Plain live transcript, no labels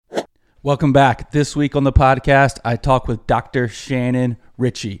Welcome back. This week on the podcast, I talk with Dr. Shannon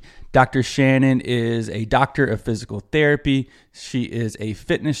Ritchey. Dr. Shannon is a doctor of physical therapy. She is a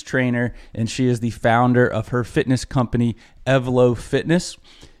fitness trainer, and she is the founder of her fitness company, Evlo Fitness.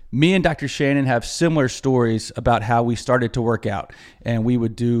 Me and Dr. Shannon have similar stories about how we started to work out, and we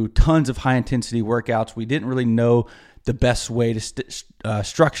would do tons of high-intensity workouts. We didn't really know the best way to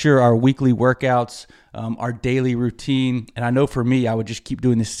structure our weekly workouts, our daily routine. And I know for me, I would just keep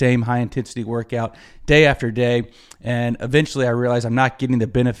doing the same high intensity workout day after day. And eventually I realized I'm not getting the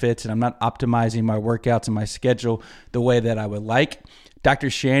benefits and I'm not optimizing my workouts and my schedule the way that I would like.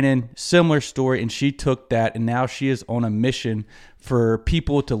 Dr. Shannon, similar story, and she took that and now she is on a mission for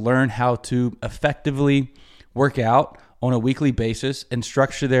people to learn how to effectively work out on a weekly basis and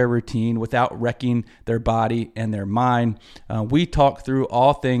structure their routine without wrecking their body and their mind. We talk through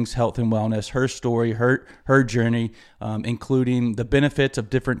all things health and wellness, her story, her journey, including the benefits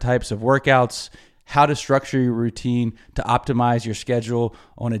of different types of workouts, how to structure your routine to optimize your schedule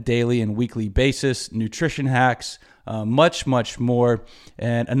on a daily and weekly basis, nutrition hacks, much, much more.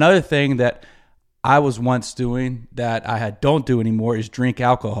 And another thing that I was once doing that don't do anymore is drink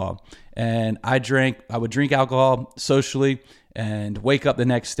alcohol. And I would drink alcohol socially and wake up the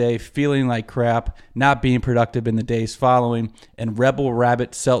next day feeling like crap, not being productive in the days following. And Rebel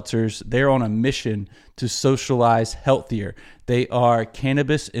Rabbit Seltzers, they're on a mission to socialize healthier. They are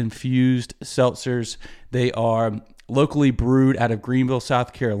cannabis-infused seltzers. They are locally brewed out of Greenville,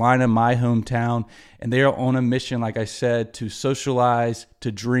 South Carolina, my hometown. And they are on a mission, like I said, to socialize, to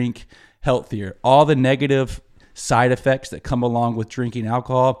drink healthier. All the negative side effects that come along with drinking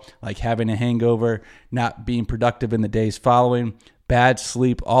alcohol, like having a hangover, not being productive in the days following, bad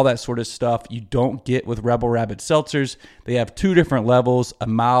sleep, all that sort of stuff, you don't get with Rebel Rabbit Seltzers. They have two different levels, a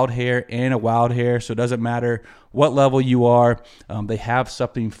mild hair and a wild hair, so it doesn't matter what level you are. They have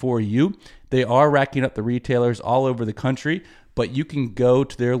something for you. They are racking up the retailers all over the country, but you can go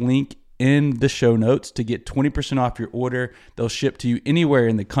to their link in the show notes to get 20% off your order. They'll ship to you anywhere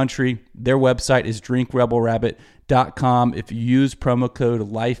in the country. Their website is drinkrebelrabbit.com. If you use promo code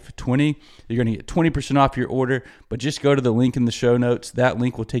LIFE20, you're going to get 20% off your order, but just go to the link in the show notes. That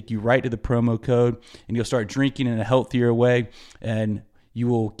link will take you right to the promo code, and you'll start drinking in a healthier way, and you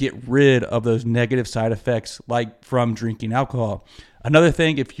will get rid of those negative side effects like from drinking alcohol. Another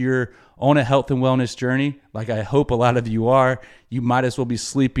thing, if you're on a health and wellness journey, like I hope a lot of you are, you might as well be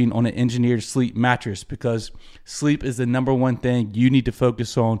sleeping on an engineered sleep mattress, because sleep is the number one thing you need to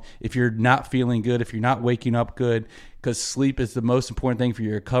focus on if you're not feeling good, if you're not waking up good, because sleep is the most important thing for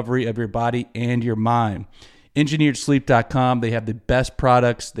your recovery of your body and your mind. Engineeredsleep.com, they have the best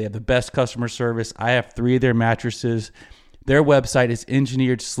products. They have the best customer service. I have 3 of their mattresses. Their website is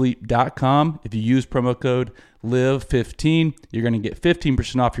engineeredsleep.com. If you use promo code LIVE15, you're going to get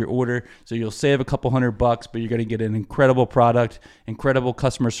 15% off your order. So you'll save a couple $100, but you're going to get an incredible product, incredible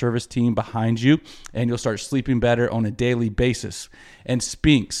customer service team behind you, and you'll start sleeping better on a daily basis. And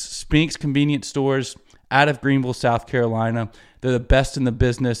Spinks convenience stores out of Greenville, South Carolina. They're the best in the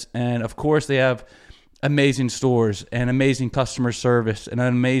business. And of course, they have amazing stores and amazing customer service and an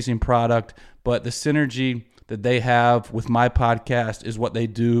amazing product, but the synergy that they have with my podcast is what they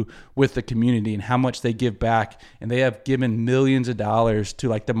do with the community and how much they give back. And they have given millions of dollars to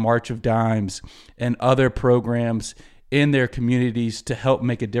like the March of Dimes and other programs in their communities to help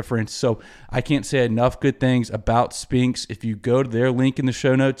make a difference. So I can't say enough good things about Spinks. If you go to their link in the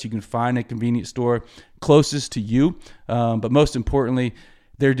show notes, you can find a convenience store closest to you. But most importantly,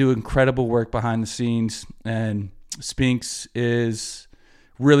 they're doing incredible work behind the scenes, and Spinks is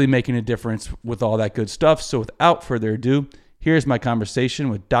really making a difference with all that good stuff. So without further ado, here's my conversation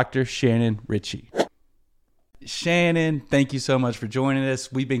with Dr. Shannon Ritchey. Shannon, thank you so much for joining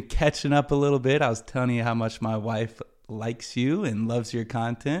us. We've been catching up a little bit. I was telling you how much my wife likes you and loves your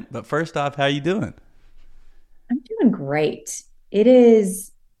content. But first off, how you doing? I'm doing great. It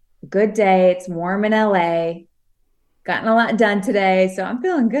is a good day. It's warm in LA. Gotten a lot done today, so I'm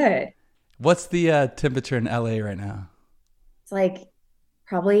feeling good. What's the temperature in LA right now? It's like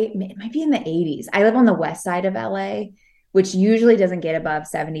it might be in the 80s. I live on the west side of LA, which usually doesn't get above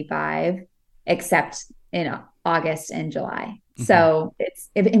 75, except in August and July. Mm-hmm. So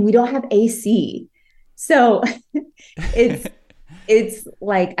and we don't have AC. So it's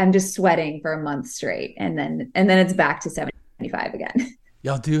like I'm just sweating for a month straight, and then it's back to 75 again.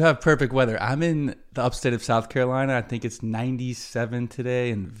 Y'all do have perfect weather. I'm in the upstate of South Carolina. I think it's 97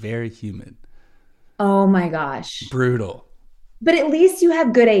 today and very humid. Oh my gosh. Brutal. But at least you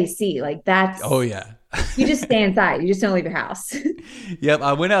have good AC. Like that's... Oh, yeah. You just stay inside. You just don't leave your house. Yep.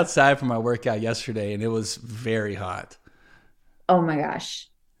 I went outside for my workout yesterday and it was very hot. Oh my gosh.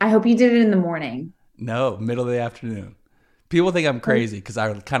 I hope you did it in the morning. No, middle of the afternoon. People think I'm crazy because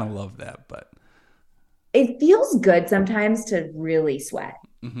I kind of love that, but It feels good sometimes to really sweat.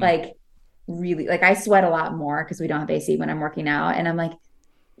 mhm. Like really, like I sweat a lot more because we don't have AC when I'm working out. And I'm like,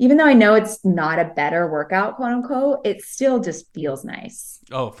 even though I know it's not a better workout, quote unquote, it still just feels nice.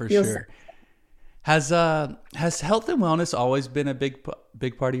 Oh, for Feels sure. Has health and wellness always been a big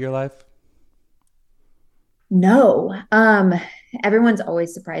part of your life? No. Everyone's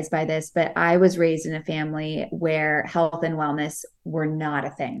always surprised by this, but I was raised in a family where health and wellness were not a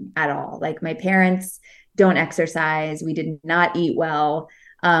thing at all. Like my parents don't exercise, we did not eat well.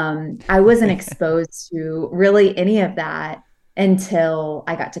 I wasn't exposed to really any of that until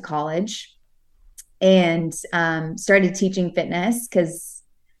I got to college and started teaching fitness because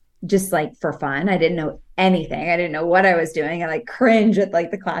just like for fun. I didn't know anything. I didn't know what I was doing. I like cringe at like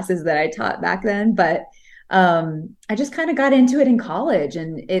the classes that I taught back then, but I just kind of got into it in college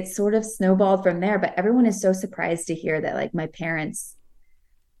and it sort of snowballed from there. But everyone is so surprised to hear that like my parents,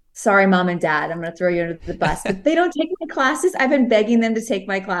 sorry, mom and dad, I'm going to throw you under the bus, but they don't take my classes. I've been begging them to take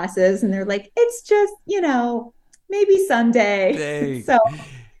my classes and they're like, it's just, maybe someday. Dang. So,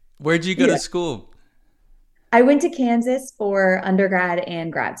 Where'd you go to yeah, school? I went to Kansas for undergrad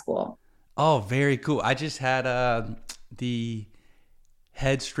and grad school. Oh, very cool. I just had the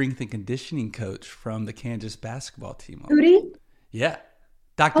head strength and conditioning coach from the Kansas basketball team on. Hootie? Yeah.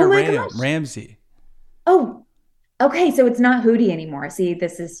 Oh Dr. my gosh. Ramsey. Oh, okay. So it's not Hootie anymore. See,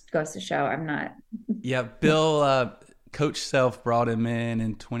 this is goes to show I'm not. Yeah, Bill Coach Self brought him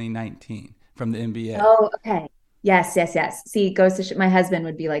in 2019 from the NBA. Oh, okay. Yes, yes, yes. See, it goes to my husband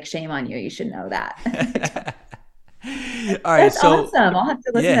would be like, shame on you. You should know that. All right, That's so awesome. I'll have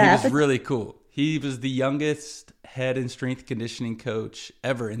to listen yeah, to he that was episode. really cool. He was the youngest head and strength conditioning coach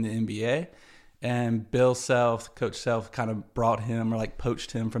ever in the NBA. And Coach Self, kind of brought him or like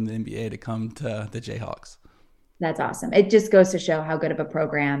poached him from the NBA to come to the Jayhawks. That's awesome. It just goes to show how good of a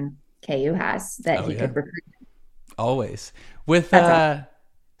program KU has that Oh he yeah, could recruit. always. With That's awesome.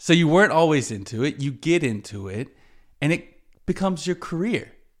 so you weren't always into it. You get into it, and it becomes your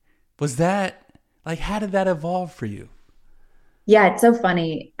career. Was that like how did that evolve for you? Yeah, it's so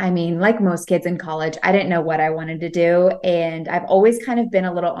funny. I mean, like most kids in college, I didn't know what I wanted to do. And I've always kind of been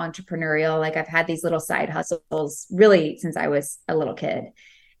a little entrepreneurial. Like I've had these little side hustles really since I was a little kid.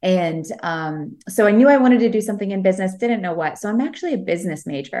 And so I knew I wanted to do something in business, didn't know what. So I'm actually a business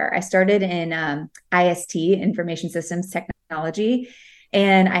major. I started in IST, Information Systems Technology,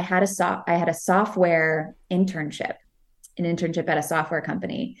 and I had a software internship, an internship at a software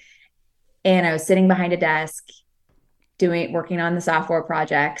company. And I was sitting behind a desk working on the software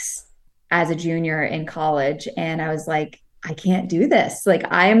projects as a junior in college. And I was like, I can't do this. Like,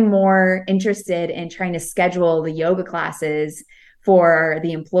 I'm more interested in trying to schedule the yoga classes for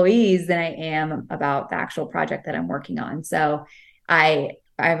the employees than I am about the actual project that I'm working on. So I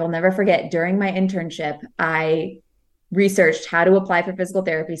will never forget during my internship, I researched how to apply for physical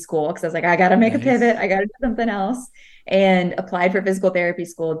therapy school because I was like, I got to make a pivot. Nice. I got to do something else. And applied for physical therapy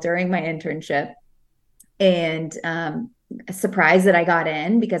school during my internship and surprised that I got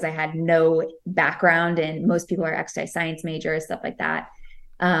in because I had no background and most people are exercise science majors, stuff like that.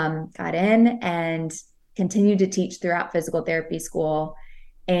 Got in and continued to teach throughout physical therapy school.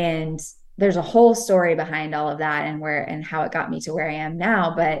 And there's a whole story behind all of that and where and how it got me to where I am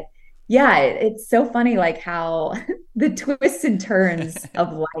now. But yeah, it's so funny like how the twists and turns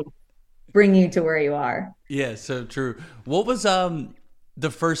of life bring you to where you are. Yeah, so true. What was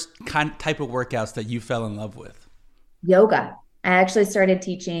the first type of workouts that you fell in love with? Yoga. I actually started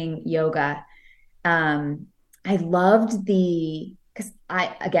teaching yoga. I loved because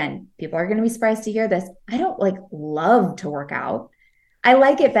again, people are going to be surprised to hear this. I don't like love to work out. I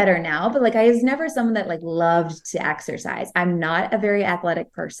like it better now, but like I was never someone that like loved to exercise. I'm not a very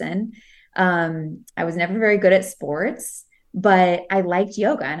athletic person. I was never very good at sports, but I liked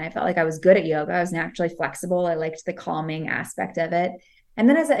yoga and I felt like I was good at yoga. I was naturally flexible. I liked the calming aspect of it. And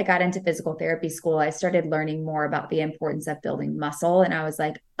then as I got into physical therapy school, I started learning more about the importance of building muscle. And I was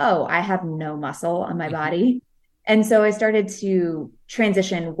like, oh, I have no muscle on my Hmm. body. And so I started to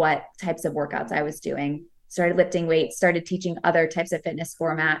transition what types of workouts I was doing, started lifting weights, started teaching other types of fitness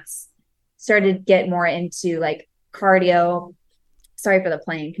formats, started to get more into like cardio. Sorry for the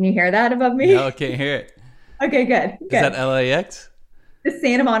plane. Can you hear that above No, me? I can't hear it. Okay, good, Is that good. LAX? The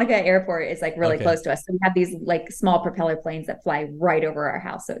Santa Monica airport is like really Okay. close to us. So we have these like small propeller planes that fly right over our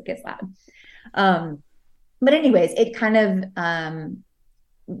house. So it gets loud. Um, but anyways, it kind of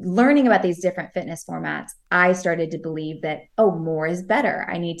learning about these different fitness formats, I started to believe that, oh, more is better.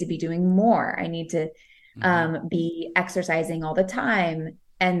 I need to be doing more. I need to Hmm. be exercising all the time.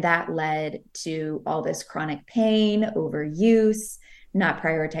 And that led to all this chronic pain, overuse, not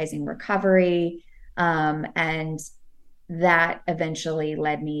prioritizing recovery. And that eventually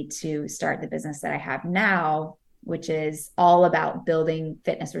led me to start the business that I have now, which is all about building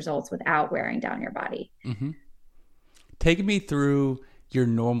fitness results without wearing down your body. Mm-hmm. Take me through your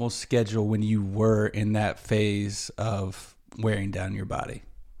normal schedule when you were in that phase of wearing down your body.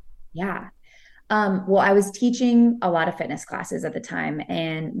 Yeah. Well, I was teaching a lot of fitness classes at the time.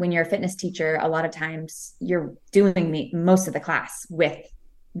 And when you're a fitness teacher, a lot of times you're doing most of the class with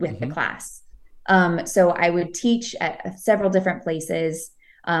the class. So I would teach at several different places.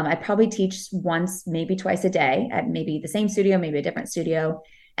 I'd probably teach once, maybe twice a day at maybe the same studio, maybe a different studio.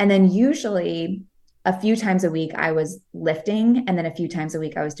 And then usually a few times a week I was lifting, and then a few times a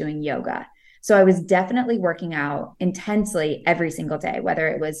week I was doing yoga. So I was definitely working out intensely every single day, whether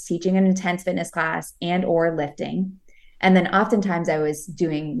it was teaching an intense fitness class and or lifting. And then oftentimes I was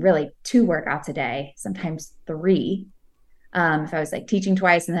doing really 2 workouts a day, sometimes 3. If I was like teaching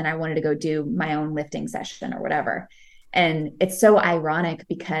twice and then I wanted to go do my own lifting session or whatever. And it's so ironic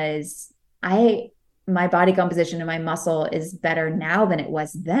because my body composition and my muscle is better now than it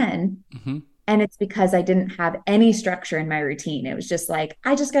was then. Mm-hmm. And it's because I didn't have any structure in my routine. It was just like,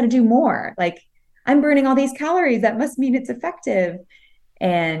 I just got to do more. Like, I'm burning all these calories. That must mean it's effective.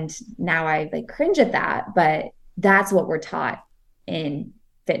 And now I like cringe at that. But that's what we're taught in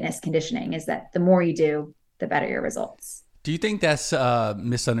fitness conditioning, is that the more you do, the better your results. Do you think that's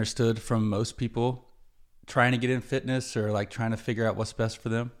misunderstood from most people trying to get in fitness or like trying to figure out what's best for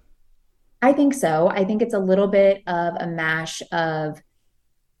them? I think so. I think it's a little bit of a mash of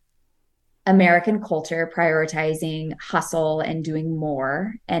American culture prioritizing hustle and doing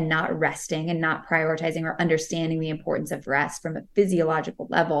more and not resting and not prioritizing or understanding the importance of rest from a physiological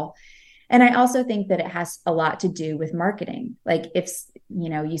level. And I also think that it has a lot to do with marketing. Like if,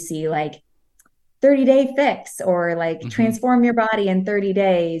 you see like 30-day fix or like transform your body in 30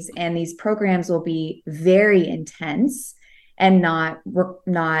 days. And these programs will be very intense and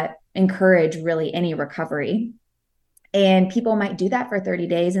not encourage really any recovery. And people might do that for 30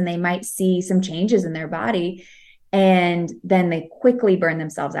 days and they might see some changes in their body. And then they quickly burn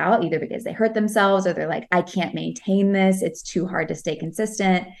themselves out, either because they hurt themselves or they're like, I can't maintain this. It's too hard to stay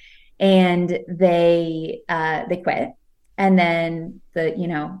consistent. And they quit. And then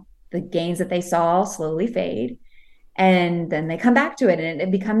the gains that they saw slowly fade. And then they come back to it. And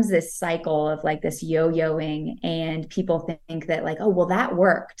it becomes this cycle of like this yo-yoing. And people think that like, oh, well, that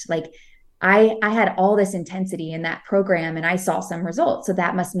worked. Like, I had all this intensity in that program and I saw some results. So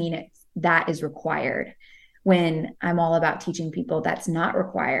that must mean that is required. When I'm all about teaching people that's not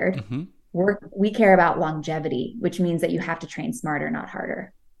required. Mm-hmm. We care about longevity, which means that you have to train smarter, not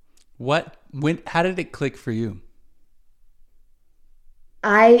harder. How did it click for you?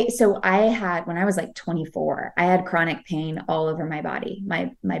 When I was like 24, I had chronic pain all over my body,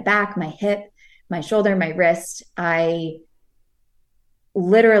 my back, my hip, my shoulder, my wrist. I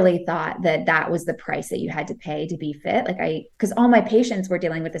literally thought that was the price that you had to pay to be fit. Because all my patients were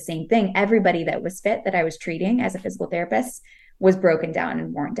dealing with the same thing. Everybody that was fit that I was treating as a physical therapist was broken down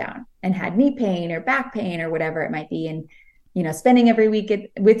and worn down and had knee pain or back pain or whatever it might be. And, spending every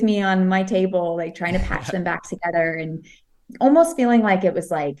week with me on my table, like trying to patch them back together and almost feeling like it was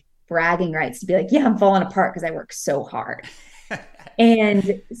like bragging rights to be like, yeah, I'm falling apart because I work so hard.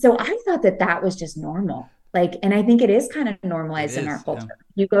 And so I thought that was just normal. And I think it is kind of normalized in our culture.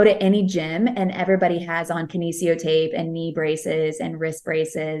 Yeah. You go to any gym and everybody has on kinesio tape and knee braces and wrist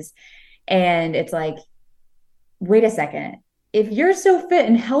braces. And it's like, wait a second, if you're so fit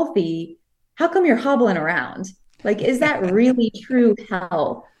and healthy, how come you're hobbling around? Like, is that really true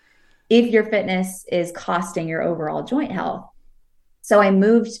health if your fitness is costing your overall joint health? So I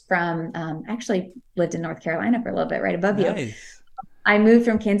moved from, actually lived in North Carolina for a little bit, right above you. I moved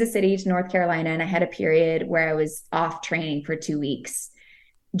from Kansas City to North Carolina, and I had a period where I was off training for 2 weeks,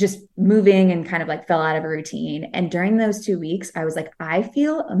 just moving and kind of like fell out of a routine. And during those 2 weeks, I was like, I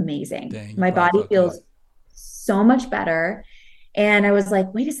feel amazing. Dang, my body feels so much better. And I was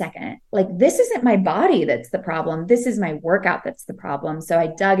like, wait a second, like this isn't my body that's the problem. This is my workout that's the problem. So I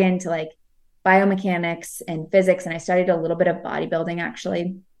dug into like biomechanics and physics, and I studied a little bit of bodybuilding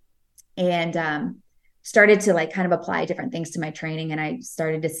actually. And started to like kind of apply different things to my training, and I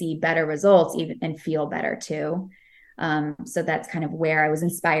started to see better results and feel better too. So that's kind of where I was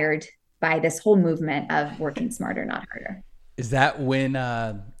inspired by this whole movement of working smarter, not harder. Is that when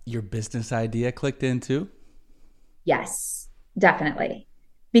your business idea clicked in too? Yes, definitely.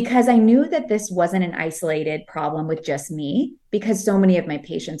 Because I knew that this wasn't an isolated problem with just me, because so many of my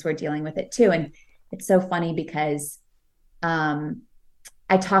patients were dealing with it too. And it's so funny because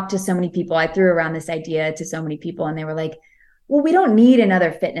I talked to so many people. I threw around this idea to so many people, and they were like, well, we don't need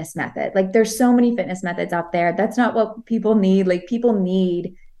another fitness method. Like, there's so many fitness methods out there. That's not what people need. Like, people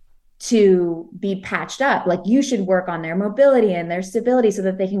need to be patched up. Like, you should work on their mobility and their stability so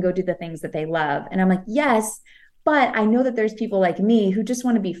that they can go do the things that they love. And I'm like, yes, but I know that there's people like me who just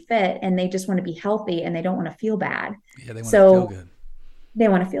want to be fit and they just want to be healthy and they don't want to feel bad. Yeah, they want to feel So good. they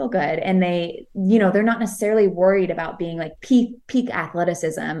want to feel good, and they, they're not necessarily worried about being like peak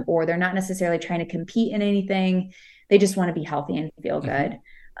athleticism, or they're not necessarily trying to compete in anything. They just want to be healthy and feel good.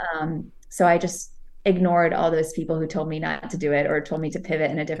 So I just ignored all those people who told me not to do it or told me to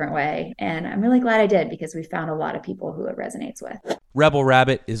pivot in a different way, and I'm really glad I did, because we found a lot of people who it resonates with. Rebel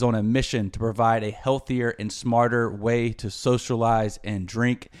Rabbit is on a mission to provide a healthier and smarter way to socialize and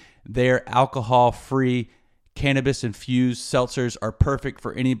drink. Their alcohol-free, cannabis-infused seltzers are perfect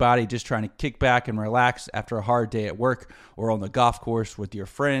for anybody just trying to kick back and relax after a hard day at work, or on the golf course with your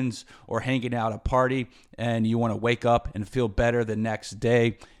friends, or hanging out at a party and you want to wake up and feel better the next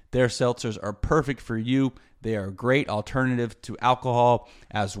day. Their seltzers are perfect for you. They are a great alternative to alcohol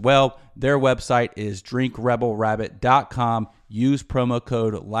as well. Their website is drinkrebelrabbit.com. Use promo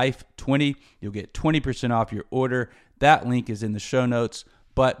code LIFE20. You'll get 20% off your order. That link is in the show notes.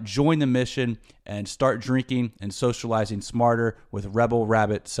 But join the mission and start drinking and socializing smarter with Rebel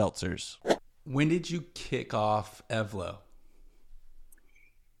Rabbit seltzers. When did you kick off Evlo?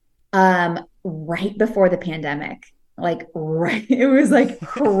 Right before the pandemic. Like, right, it was like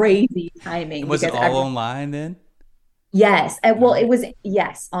crazy timing. Was it all online then? Yes. Well, it was,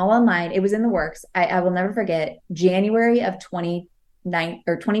 yes, all online. It was in the works. I will never forget January of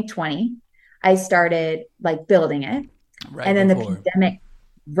 2020. I started like building it. Right and then before. the pandemic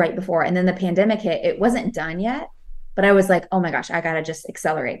right before. And then the pandemic hit. It wasn't done yet, but I was like, oh my gosh, I got to just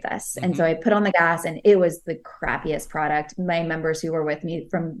accelerate this. And so I put on the gas, and it was the crappiest product. My members who were with me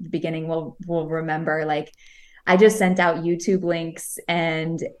from the beginning will remember, like, I just sent out YouTube links,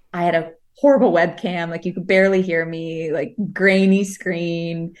 and I had a horrible webcam. Like, you could barely hear me, like grainy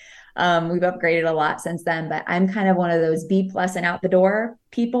screen. We've upgraded a lot since then, but I'm kind of one of those B+ and out the door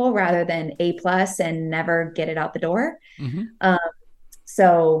people rather than A+ and never get it out the door.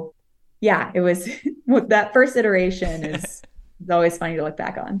 So yeah, it was that first iteration is always funny to look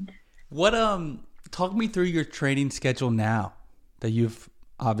back on. What talk me through your training schedule now that you've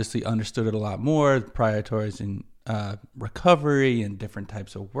obviously understood it a lot more, prioritizing recovery and different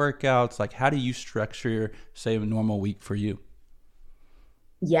types of workouts. Like, how do you structure, say, a normal week for you?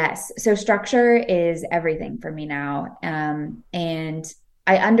 Yes. So structure is everything for me now. And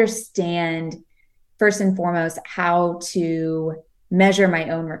I understand, first and foremost, how to measure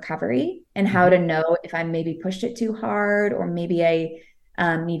my own recovery and how to know if I maybe pushed it too hard, or maybe I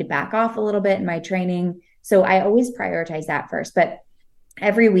need to back off a little bit in my training. So I always prioritize that first. But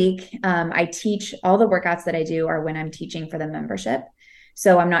every week, I teach, all the workouts that I do are when I'm teaching for the membership.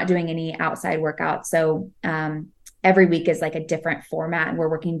 So I'm not doing any outside workouts. So every week is like a different format, and we're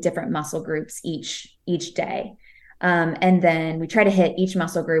working different muscle groups each day. And then we try to hit each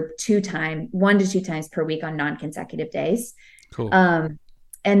muscle group 1 to 2 times per week on non-consecutive days. Cool. And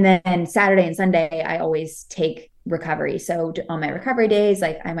then Saturday and Sunday, I always take recovery. So on my recovery days,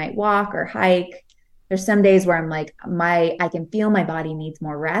 like, I might walk or hike. There's some days where I'm like, I can feel my body needs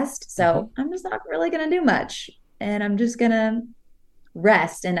more rest. So I'm just not really going to do much, and I'm just going to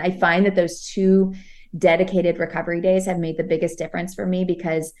rest. And I find that those 2 dedicated recovery days have made the biggest difference for me,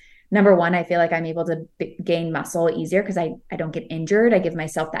 because number one, I feel like I'm able to gain muscle easier because I don't get injured. I give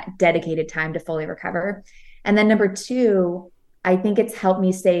myself that dedicated time to fully recover. And then number 2, I think it's helped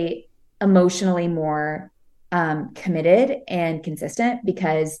me stay emotionally more committed and consistent,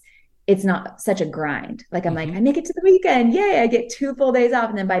 because it's not such a grind. Like, I'm like, I make it to the weekend. Yay. I get 2 full days off.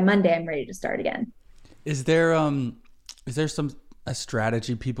 And then by Monday, I'm ready to start again. Is there a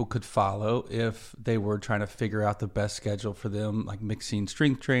strategy people could follow if they were trying to figure out the best schedule for them, like mixing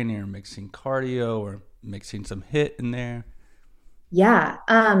strength training or mixing cardio or mixing some HIIT in there? Yeah.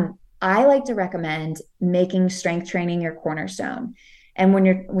 I like to recommend making strength training your cornerstone. And when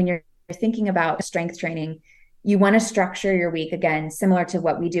you're thinking about strength training, you want to structure your week, again, similar to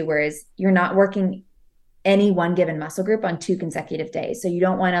what we do, whereas you're not working any one given muscle group on 2 consecutive days. So you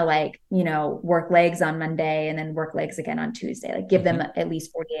don't want to work legs on Monday and then work legs again on Tuesday. Like, give them at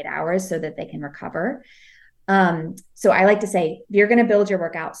least 48 hours so that they can recover. So I like to say, if you're going to build your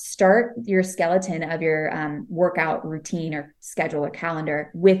workout, start your skeleton of your workout routine or schedule or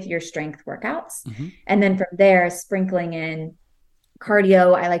calendar with your strength workouts. And then from there, sprinkling in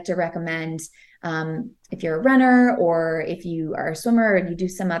cardio. I like to recommend, if you're a runner or if you are a swimmer and you do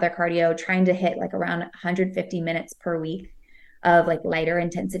some other cardio, trying to hit like around 150 minutes per week of like lighter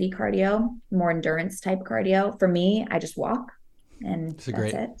intensity cardio, more endurance type cardio. For me, I just walk and It's a that's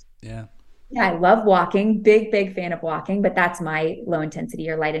great, it. yeah. Yeah, I love walking, big fan of walking, but that's my low intensity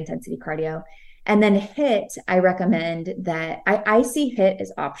or light intensity cardio. And then HIT, I recommend that I see HIT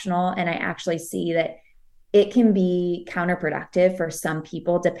as optional. And I actually see that it can be counterproductive for some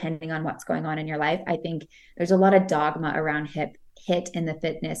people, depending on what's going on in your life. I think there's a lot of dogma around HIT in the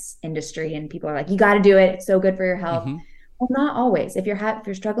fitness industry. And people are like, you got to do it. It's so good for your health. Mm-hmm. Well, not always. If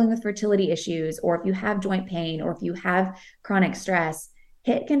you're struggling with fertility issues, or if you have joint pain, or if you have chronic stress,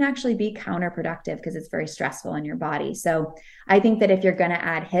 HIT can actually be counterproductive because it's very stressful in your body. So I think that if you're going to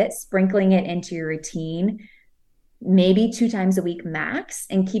add HIT, sprinkling it into your routine, maybe 2 times a week max,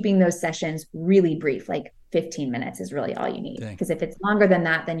 and keeping those sessions really brief, like 15 minutes is really all you need. Dang. Because if it's longer than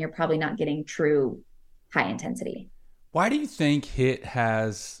that, then you're probably not getting true high intensity. Why do you think HIT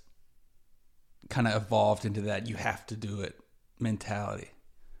has kind of evolved into that you have to do it mentality?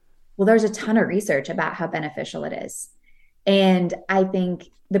 Well, there's a ton of research about how beneficial it is. And I think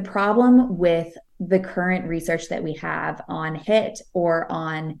the problem with the current research that we have on HIT or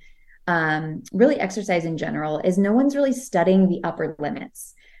on really exercise in general is no one's really studying the upper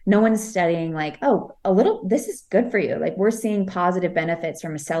limits. No one's studying like, oh, a little, this is good for you. Like we're seeing positive benefits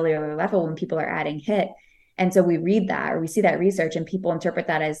from a cellular level when people are adding HIT. And so we read that or we see that research and people interpret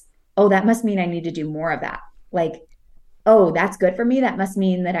that as, oh, that must mean I need to do more of that. Like, oh, that's good for me. That must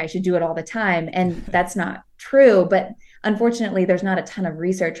mean that I should do it all the time. And that's not true. But unfortunately, there's not a ton of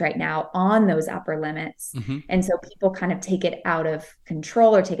research right now on those upper limits. Mm-hmm. And so people kind of take it out of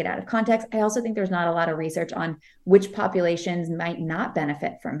control or take it out of context. I also think there's not a lot of research on which populations might not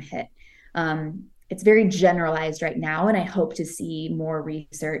benefit from HIT. It's very generalized right now. And I hope to see more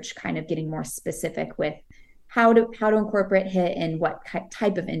research kind of getting more specific with how to incorporate HIT and what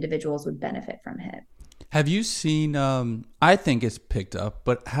type of individuals would benefit from HIT. Have you seen, I think it's picked up,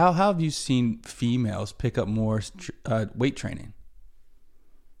 but how have you seen females pick up more weight training?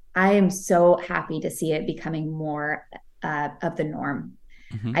 I am so happy to see it becoming more of the norm.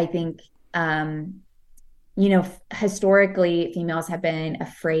 Mm-hmm. I think, historically, females have been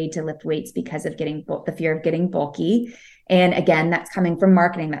afraid to lift weights because of the fear of getting bulky. And again, that's coming from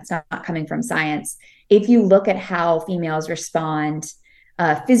marketing. That's not coming from science. If you look at how females respond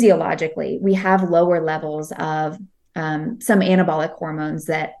physiologically, we have lower levels of some anabolic hormones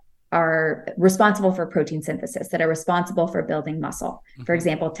that are responsible for protein synthesis, that are responsible for building muscle. Mm-hmm. For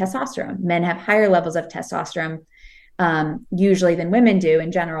example, testosterone. Men have higher levels of testosterone usually than women do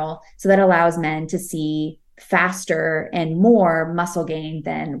in general. So that allows men to see faster and more muscle gain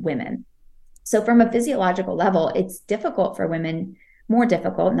than women. So from a physiological level, it's difficult for women, more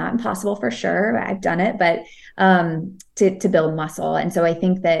difficult, not impossible for sure. I've done it, but to build muscle. And so I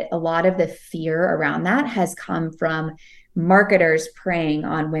think that a lot of the fear around that has come from marketers preying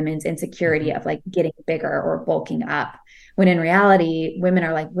on women's insecurity mm-hmm. of like getting bigger or bulking up, when in reality, women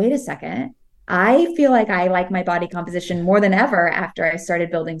are like, wait a second, I feel like I like my body composition more than ever after I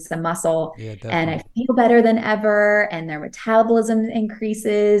started building some muscle. Yeah, and I feel better than ever, and their metabolism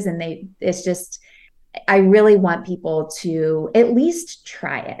increases, and it's just, I really want people to at least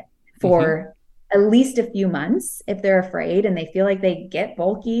try it for mm-hmm. at least a few months. If they're afraid and they feel like they get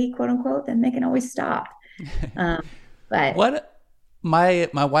bulky, quote unquote, then they can always stop. But what my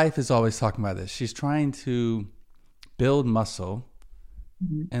wife is always talking about this. She's trying to build muscle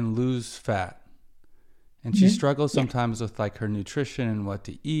mm-hmm. and lose fat. And she mm-hmm. struggles sometimes with like her nutrition and what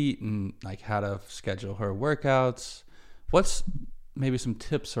to eat and like how to schedule her workouts. What's maybe some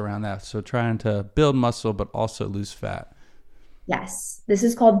tips around that? So trying to build muscle, but also lose fat. Yes. This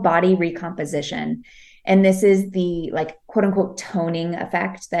is called body recomposition. And this is the like quote unquote toning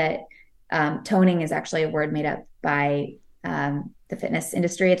effect that toning is actually a word made up by the fitness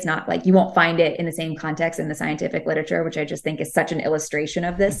industry. It's not like, you won't find it in the same context in the scientific literature, which I just think is such an illustration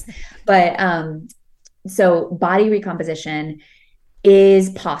of this. But so body recomposition is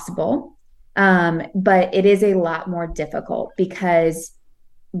possible. But it is a lot more difficult because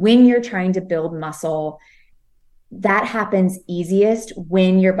when you're trying to build muscle, that happens easiest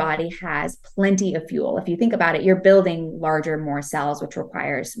when your body has plenty of fuel. If you think about it, you're building larger, more cells, which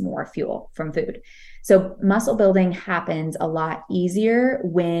requires more fuel from food. So muscle building happens a lot easier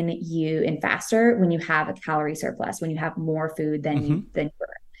and faster when you have a calorie surplus, when you have more food than mm-hmm. you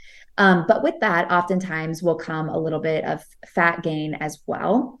burn. But with that, oftentimes will come a little bit of fat gain as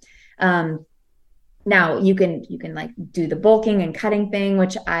well. Now you can like do the bulking and cutting thing,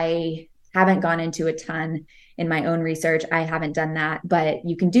 which I haven't gone into a ton in my own research. I haven't done that, but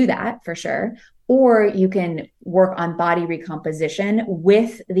you can do that for sure. or you can work on body recomposition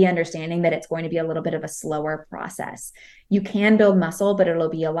with the understanding that it's going to be a little bit of a slower process. You can build muscle, but it'll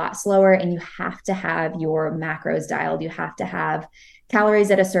be a lot slower, and you have to have your macros dialed. You have to have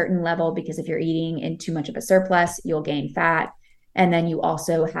calories at a certain level, because if you're eating in too much of a surplus, you'll gain fat. And then you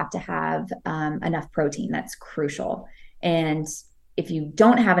also have to have enough protein. That's crucial. And if you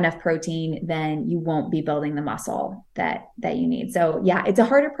don't have enough protein, then you won't be building the muscle that you need. So yeah, it's a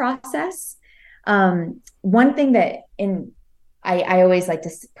harder process. One thing that I always like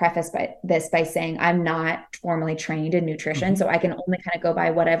to preface this by saying I'm not formally trained in nutrition, so I can only kind of go by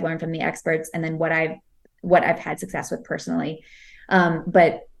what I've learned from the experts and then what I've had success with personally.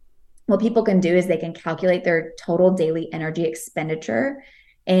 But what people can do is they can calculate their total daily energy expenditure.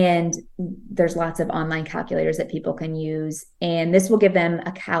 And there's lots of online calculators that people can use. And this will give them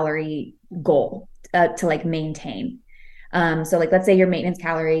a calorie goal to like maintain. So like, let's say your maintenance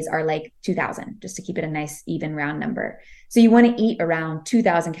calories are like 2000, just to keep it a nice, even round number. So you want to eat around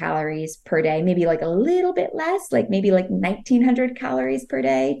 2000 calories per day, maybe like a little bit less, like maybe like 1900 calories per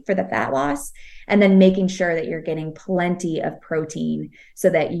day for the fat loss. And then making sure that you're getting plenty of protein so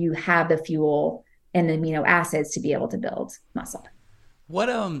that you have the fuel and the amino acids to be able to build muscle.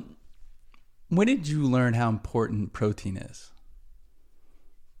 When did you learn how important protein is?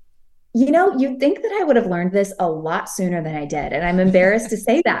 You'd think that I would have learned this a lot sooner than I did. And I'm embarrassed to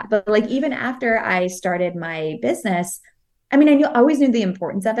say that. But like, even after I started my business, I mean, always knew the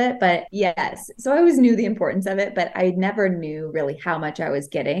importance of it, but yes. So I always knew the importance of it, but I never knew really how much I was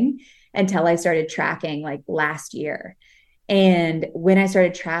getting until I started tracking like last year. And when I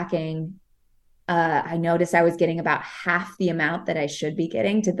started tracking, I noticed I was getting about half the amount that I should be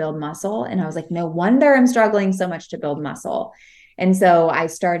getting to build muscle. And I was like, no wonder I'm struggling so much to build muscle. And so I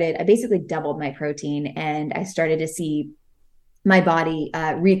basically doubled my protein, and I started to see my body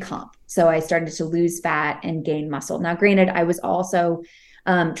recomp. So I started to lose fat and gain muscle. Now, granted, I was also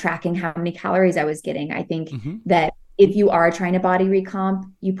tracking how many calories I was getting. I think that if you are trying to body recomp,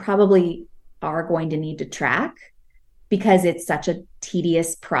 you probably are going to need to track, because it's such a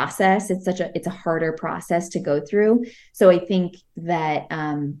tedious process. It's a harder process to go through. So I think that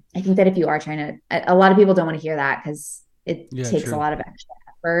if you are trying to, a lot of people don't want to hear that because it takes a lot of extra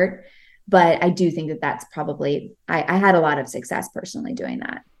effort. But I do think that that's probably, I had a lot of success personally doing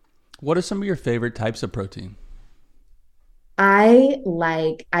that. What are some of your favorite types of protein? I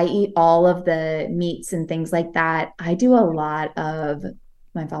eat all of the meats and things like that. I do a lot of,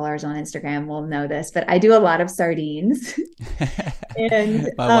 my followers on Instagram will know this, but I do a lot of sardines. And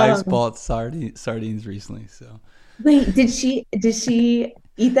my wife's bought sardines recently. So wait, did she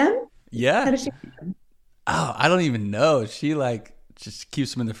eat them? Yeah. How does she eat them? Oh, I don't even know. She like just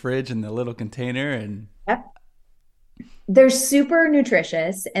keeps them in the fridge in the little container, and Yep. They're super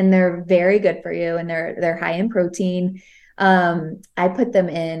nutritious and they're very good for you, and they're high in protein. I put them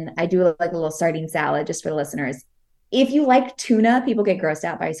in, I do like a little sardine salad just for the listeners. If you like tuna, people get grossed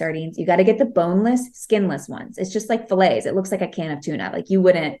out by sardines. You got to get the boneless, skinless ones. It's just like fillets. It looks like a can of tuna. Like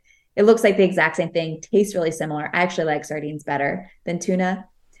it looks like the exact same thing, tastes really similar. I actually like sardines better than tuna.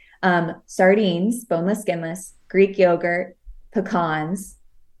 Sardines, boneless, skinless, Greek yogurt, pecans,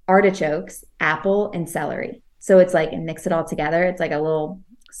 artichokes, apple, and celery. So it's like, and mix it all together. It's like a little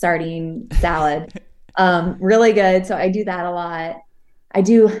sardine salad. Really good. So I do that a lot. I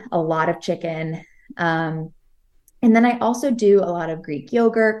do a lot of chicken. And then I also do a lot of Greek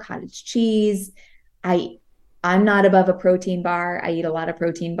yogurt, cottage cheese. I'm not above a protein bar. I eat a lot of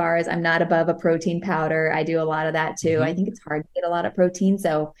protein bars. I'm not above a protein powder. I do a lot of that too. I think it's hard to get a lot of protein.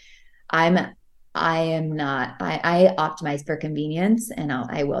 So I am not, I optimize for convenience, and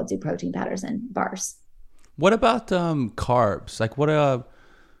I will do protein powders and bars. What about carbs? Like what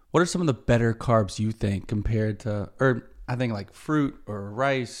are some of the better carbs you think compared to, or I think like fruit or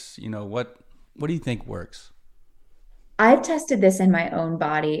rice, what do you think works? I've tested this in my own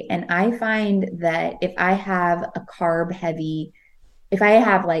body, and I find that if I have if I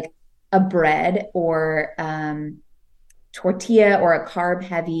have like a bread or tortilla or a carb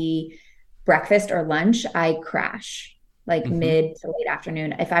heavy breakfast or lunch, I crash like mid to late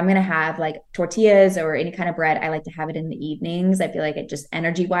afternoon. If I'm going to have like tortillas or any kind of bread, I like to have it in the evenings. I feel like it just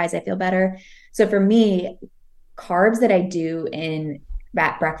energy wise, I feel better. So for me, carbs that I do in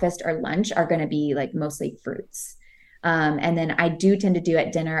that breakfast or lunch are going to be like mostly fruits. And then I do tend to do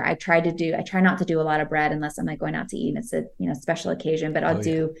at dinner. I try not to do a lot of bread unless I'm like going out to eat and it's a, special occasion, but I'll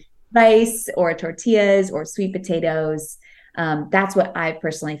do rice or tortillas or sweet potatoes. That's what I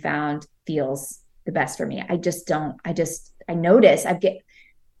personally found feels the best for me. I notice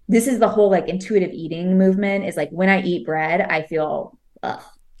this is the whole like intuitive eating movement is like when I eat bread, I feel,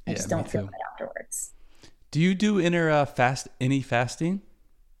 I Yeah, just me don't feel too. it afterwards. Do you do any fasting?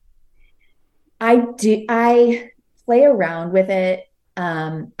 I play around with it.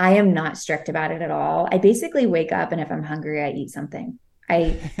 I am not strict about it at all. I basically wake up and if I'm hungry, I eat something.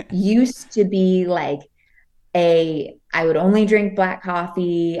 I used to be like I would only drink black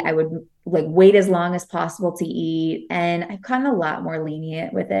coffee. I would like wait as long as possible to eat. And I've gotten a lot more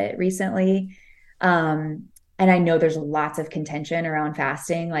lenient with it recently. And I know there's lots of contention around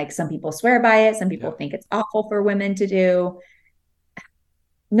fasting. Like some people swear by it, some people Yeah. think it's awful for women to do.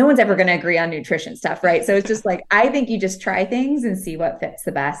 No one's ever going to agree on nutrition stuff, right? So it's just like I think you just try things and see what fits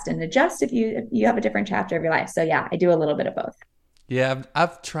the best and adjust if you have a different chapter of your life. So yeah, I do a little bit of both. Yeah,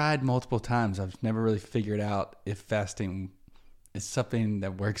 I've tried multiple times. I've never really figured out if fasting is something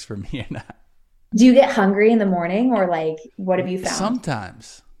that works for me or not. Do you get hungry in the morning or like what have you found?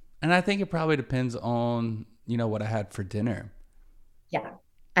 Sometimes. And I think it probably depends on, what I had for dinner. Yeah,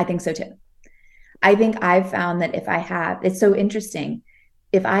 I think so too. I think I've found that it's so interesting.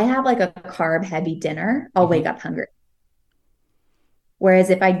 If I have like a carb heavy dinner, I'll Hmm. wake up hungry.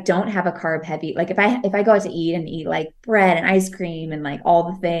 Whereas if I don't have a carb heavy, like if I go out to eat and eat like bread and ice cream and like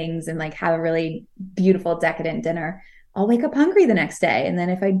all the things and like have a really beautiful decadent dinner, I'll wake up hungry the next day. And then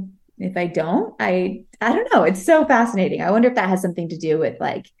if I don't, I don't know. It's so fascinating. I wonder if that has something to do with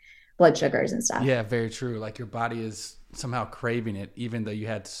like blood sugars and stuff. Yeah, very true. Like your body is somehow craving it, even though you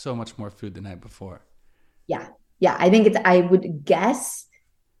had so much more food the night before. Yeah. Yeah. I would guess,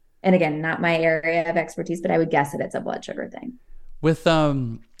 and again, not my area of expertise, but I would guess that it's a blood sugar thing. With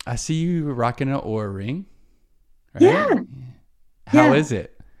I see you rocking an Oura ring, right? Yeah. How Yeah. is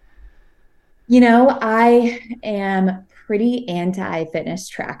it? I am pretty anti fitness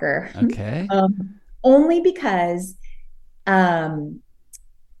tracker. Okay. Only because um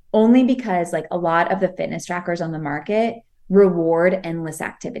only because like a lot of the fitness trackers on the market reward endless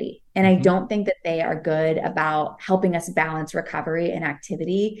activity. And I Hmm. don't think that they are good about helping us balance recovery and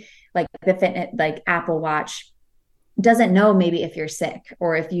activity. Like the fitness, like Apple Watch doesn't know maybe if you're sick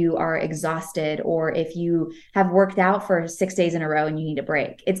or if you are exhausted or if you have worked out for 6 days in a row and you need a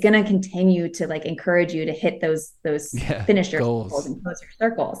break. It's going to continue to like encourage you to hit those Yeah, finish your circles goals. and close your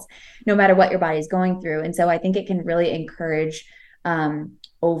circles, no matter what your body's going through. And so I think it can really encourage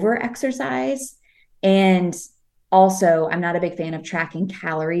over exercise. And also, I'm not a big fan of tracking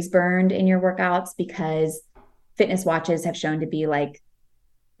calories burned in your workouts because fitness watches have shown to be like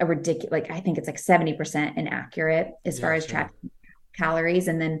a ridiculous, like I think it's like 70% inaccurate as far Yeah, as sure. tracking calories.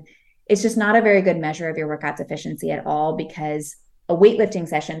 And then it's just not a very good measure of your workout's efficiency at all because a weightlifting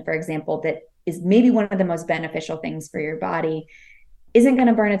session, for example, that is maybe one of the most beneficial things for your body isn't going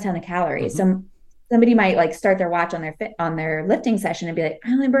to burn a ton of calories. Hmm. Somebody might like start their watch on their lifting session and be like,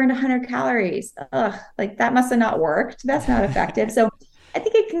 I only burned 100 calories. Ugh, like that must have not worked. That's not effective. So I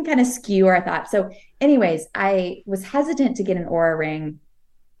think it can kind of skew our thoughts. So, anyways, I was hesitant to get an Aura ring,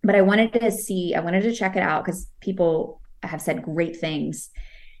 but I wanted to check it out because people have said great things.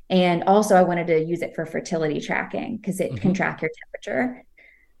 And also, I wanted to use it for fertility tracking because it can Hmm. track your temperature,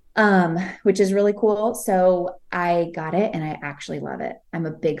 which is really cool. So I got it and I actually love it. I'm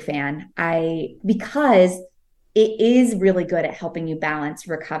a big fan. Because it is really good at helping you balance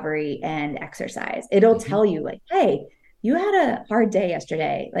recovery and exercise. It'll Hmm. tell you, like, hey, you had a hard day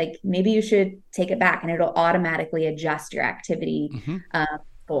yesterday. Like, maybe you should take it back, and it'll automatically adjust your activity Hmm.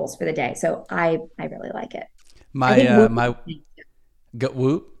 goals for the day. So I really like it. I My think Whoop, my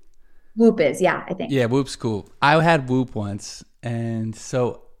Whoop. Whoop is, yeah, I think. Yeah, Whoop's cool. I had Whoop once, and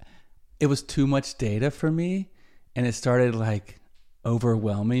so it was too much data for me, and it started like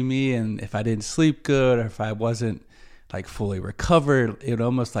overwhelming me. And if I didn't sleep good, or if I wasn't like fully recovered, it would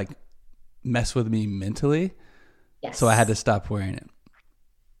almost like mess with me mentally. So I had to Yes. stop wearing it.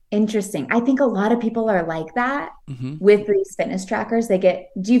 Interesting. I think a lot of people are like that Hmm. with these fitness trackers.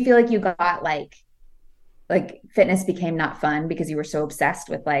 Do you feel like you got like fitness became not fun because you were so obsessed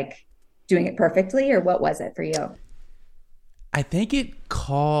with like doing it perfectly, or what was it for you? I think it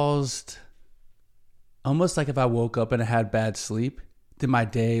caused almost like if I woke up and I had bad sleep, then my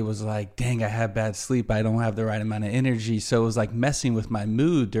day was like, dang, I had bad sleep. I don't have the right amount of energy. So it was like messing with my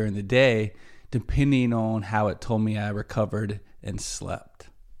mood during the day, depending on how it told me I recovered and slept.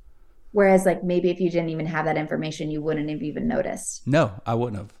 Whereas like maybe if you didn't even have that information, you wouldn't have even noticed. No, I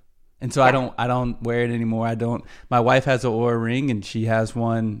wouldn't have. And so I Yeah. don't I don't wear it anymore. I don't My wife has an Oura ring and she has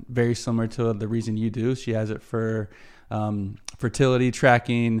one very similar to the reason you do. She has it for fertility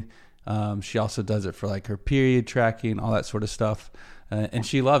tracking. She also does it for like her period tracking, all that sort of stuff. And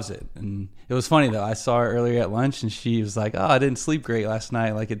she loves it. And it was funny though. I saw her earlier at lunch and she was like, "Oh, I didn't sleep great last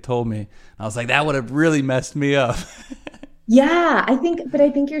night like it told me." And I was like, "That would have really messed me up." Yeah, I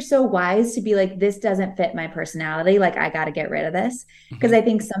think you're so wise to be like, this doesn't fit my personality. Like, I got to get rid of this. Because Hmm. I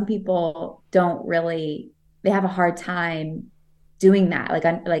think some people don't really, they have a hard time doing that,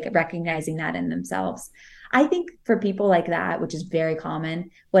 like recognizing that in themselves. I think for people like that, which is very common,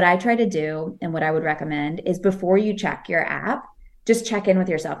 what I try to do and what I would recommend is before you check your app, just check in with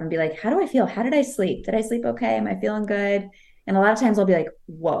yourself and be like, how do I feel? How did I sleep? Did I sleep okay? Am I feeling good? And a lot of times I'll be like,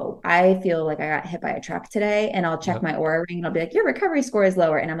 whoa, I feel like I got hit by a truck today. And I'll check Yep. my aura ring and I'll be like, your recovery score is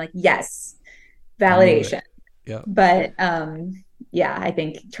lower. And I'm like, yes, I knew it. validation. Yep. But yeah, I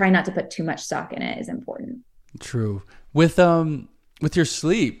think trying not to put too much stock in it is important. True. With your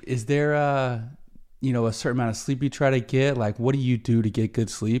sleep, is there a certain amount of sleep you try to get? Like, what do you do to get good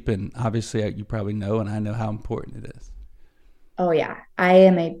sleep? And obviously, you probably know, and I know how important it is. Oh yeah, I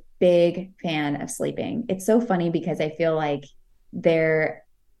am a big fan of sleeping. It's so funny because I feel like there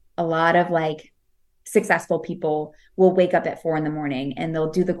a lot of like successful people will wake up at 4 in the morning and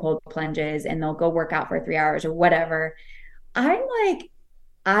they'll do the cold plunges and they'll go work out for 3 hours or whatever. I'm like,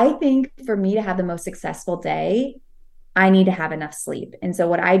 I think for me to have the most successful day, I need to have enough sleep. And so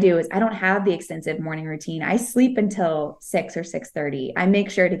what I do is I don't have the extensive morning routine. I sleep until 6 or 6:30. I make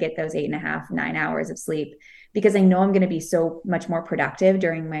sure to get those 8.5, 9 hours of sleep because I know I'm going to be so much more productive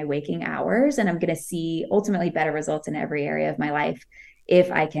during my waking hours. And I'm going to see ultimately better results in every area of my life if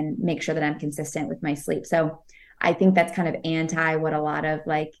I can make sure that I'm consistent with my sleep. So I think that's kind of anti what a lot of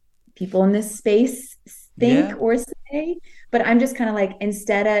like people in this space think Yeah. or say. But I'm just kind of like,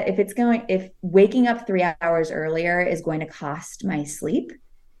 instead of if waking up 3 hours earlier is going to cost my sleep,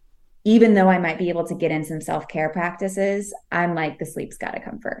 even though I might be able to get in some self care practices, I'm like, the sleep's got to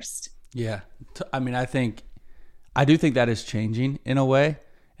come first. Yeah. I mean, I do think that is changing in a way.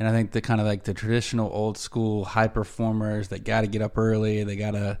 And I think the kind of like the traditional old school high performers that got to get up early, they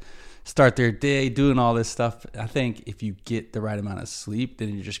got to start their day doing all this stuff. I think if you get the right amount of sleep, then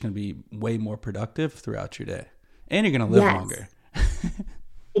you're just going to be way more productive throughout your day and you're going to live longer. Yes,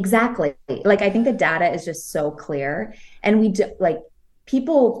 exactly. Like, I think the data is just so clear. And we do, like,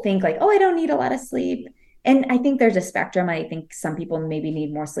 people think, like, oh, I don't need a lot of sleep. And I think there's a spectrum. I think some people maybe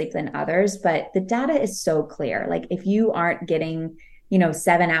need more sleep than others, but the data is so clear. Like, if you aren't getting,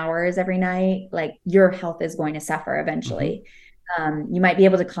 7 hours every night, like, your health is going to suffer Hmm. eventually. You might be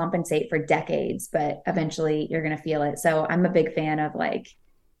able to compensate for decades, but eventually you're going to feel it. So I'm a big fan of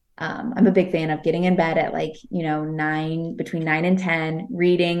getting in bed at like, between 9 and 10,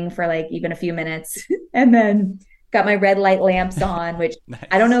 reading for like even a few minutes, and then got my red light lamps on, which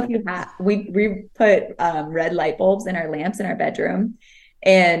I don't know Nice. if you have. We put red light bulbs in our lamps in our bedroom,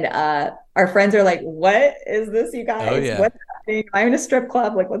 and our friends are like, "What is this, you Oh, guys? yeah. What's happening? I'm in a strip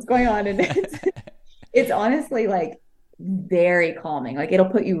club. Like, what's going on?" And it's honestly like very calming. Like, it'll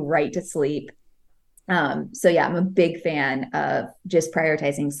put you right to sleep. So yeah, I'm a big fan of just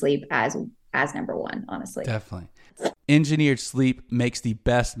prioritizing sleep as number one, honestly. Definitely. Engineered Sleep makes the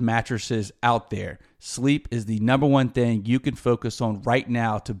best mattresses out there. Sleep is the number one thing you can focus on right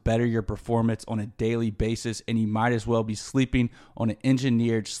now to better your performance on a daily basis, and you might as well be sleeping on an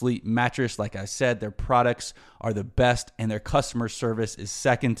engineered sleep mattress. Like I said, their products are the best and their customer service is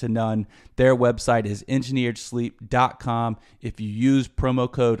second to none. Their website is engineeredsleep.com. If you use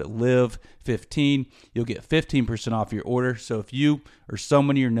promo code LIVE15, you'll get 15% off your order. So if you or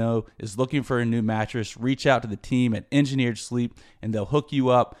someone you know is looking for a new mattress, reach out to the team at Engineered Sleep and they'll hook you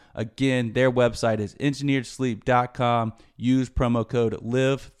up. Again, their website is engineeredsleep.com. Use promo code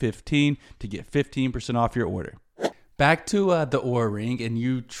LIVE15 to get 15% off your order. Back to the Oura Ring and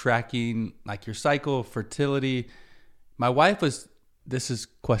you tracking like your cycle, fertility. My wife was, this is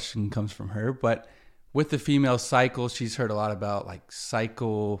question comes from her, but with the female cycle, she's heard a lot about like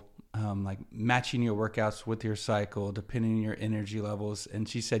cycle, like matching your workouts with your cycle, depending on your energy levels. And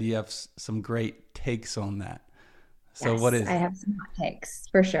she said you have some great takes on that. So what Yes, is I it? have some hot takes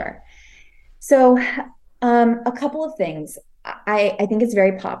for sure. So, a couple of things. I think it's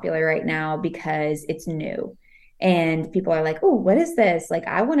very popular right now because it's new, and people are like, "Oh, what is this? Like,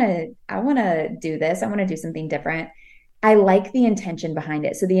 I want to do this. I want to do something different." I like the intention behind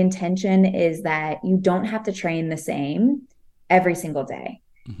it. So the intention is that you don't have to train the same every single day.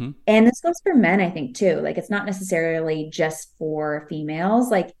 Mm-hmm. And this goes for men, I think, too. Like, it's not necessarily just for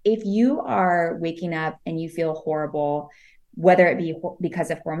females. Like, if you are waking up and you feel horrible, whether it be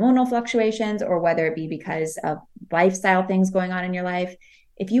because of hormonal fluctuations or whether it be because of lifestyle things going on in your life,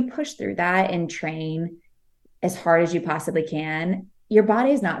 if you push through that and train as hard as you possibly can, your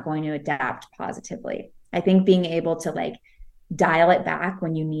body is not going to adapt positively. I think being able to like dial it back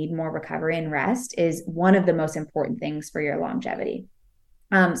when you need more recovery and rest is one of the most important things for your longevity.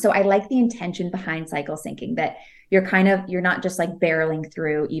 So I like the intention behind cycle syncing, that you're not just like barreling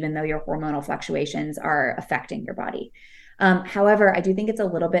through, even though your hormonal fluctuations are affecting your body. However, I do think it's a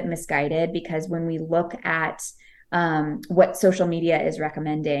little bit misguided, because when we look at what social media is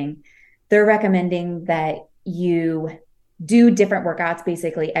recommending, they're recommending that you do different workouts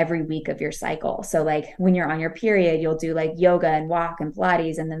basically every week of your cycle. So like when you're on your period, you'll do like yoga and walk and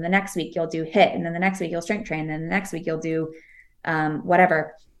Pilates. And then the next week you'll do HIIT. And then the next week you'll strength train. And then the next week you'll do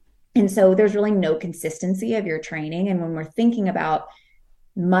whatever. And so there's really no consistency of your training. And when we're thinking about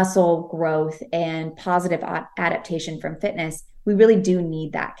muscle growth and positive adaptation from fitness, we really do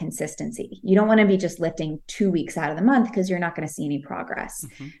need that consistency. You don't want to be just lifting 2 weeks out of the month, because you're not going to see any progress.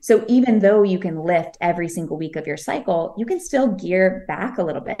 So even though you can lift every single week of your cycle, you can still gear back a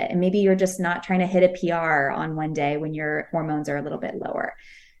little bit. And maybe you're just not trying to hit a PR on one day when your hormones are a little bit lower.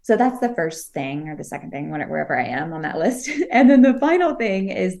 So that's the first thing, or the second thing, wherever I am on that list. And then the final thing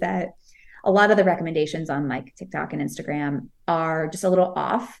is that a lot of the recommendations on like TikTok and Instagram are just a little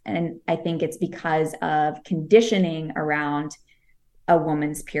off. And I think it's because of conditioning around a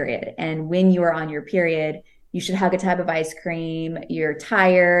woman's period. And when you are on your period, you should hug a tub of ice cream. You're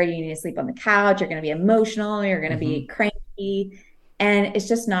tired. You need to sleep on the couch. You're going to be emotional. You're going to be cranky. And it's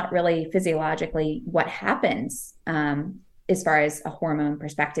just not really physiologically what happens as far as a hormone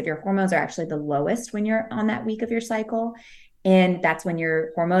perspective. Your hormones are actually the lowest when you're on that week of your cycle. And that's when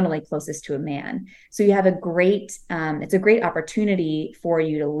you're hormonally closest to a man. So you have it's a great opportunity for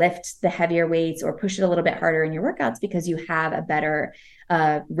you to lift the heavier weights or push it a little bit harder in your workouts, because you have a better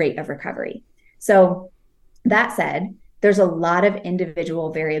rate of recovery. So that said, there's a lot of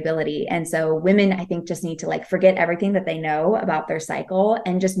individual variability. And so women, I think, just need to like forget everything that they know about their cycle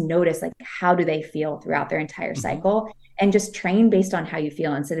and just notice like how do they feel throughout their entire cycle, and just train based on how you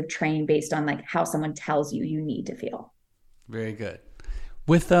feel instead of train based on like how someone tells you you need to feel. Very good.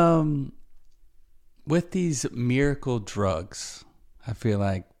 With these miracle drugs, I feel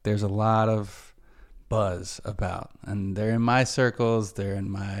like there's a lot of buzz about, and they're in my circles, they're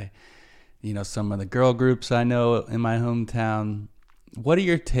in my, some of the girl groups I know in my hometown. What are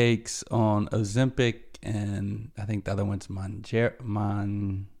your takes on Ozempic, and I think the other one's Mounjaro,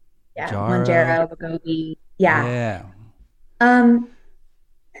 Wegovy. Yeah.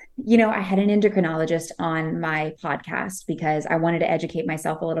 I had an endocrinologist on my podcast because I wanted to educate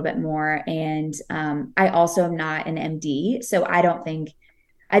myself a little bit more. And I also am not an MD. So I think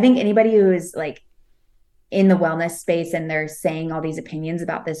anybody who is like in the wellness space and they're saying all these opinions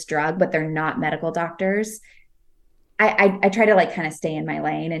about this drug, but they're not medical doctors, I try to like kind of stay in my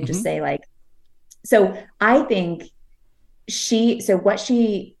lane and just say like, so I think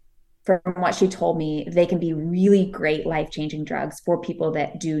from what she told me, they can be really great life-changing drugs for people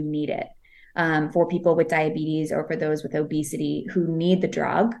that do need it. For people with diabetes or for those with obesity who need the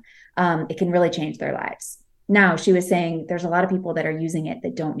drug, it can really change their lives. Now, she was saying there's a lot of people that are using it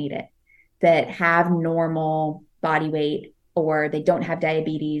that don't need it, that have normal body weight, or they don't have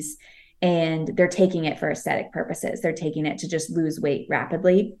diabetes, and they're taking it for aesthetic purposes. They're taking it to just lose weight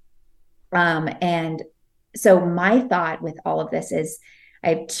rapidly. And so my thought with all of this is,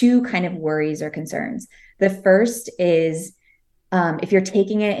 I have two kind of worries or concerns. The first is if you're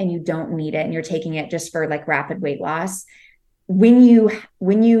taking it and you don't need it, and you're taking it just for like rapid weight loss, what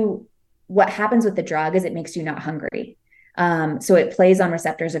happens with the drug is it makes you not hungry. So it plays on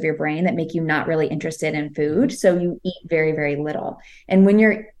receptors of your brain that make you not really interested in food. So you eat very, very little. And when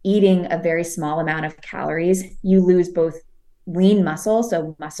you're eating a very small amount of calories, you lose both lean muscle,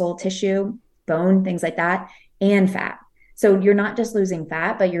 so muscle tissue, bone, things like that, and fat. So you're not just losing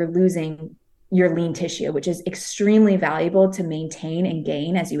fat, but you're losing your lean tissue, which is extremely valuable to maintain and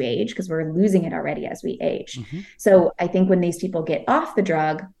gain as you age, because we're losing it already as we age. So I think when these people get off the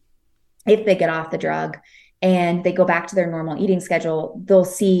drug, if they get off the drug and they go back to their normal eating schedule, they'll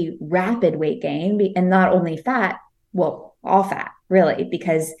see rapid weight gain, and not only fat, well, all fat really,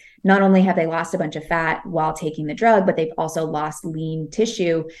 because not only have they lost a bunch of fat while taking the drug, but they've also lost lean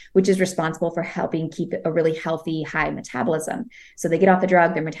tissue, which is responsible for helping keep a really healthy, high metabolism. So they get off the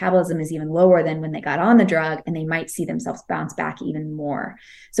drug, their metabolism is even lower than when they got on the drug, and they might see themselves bounce back even more.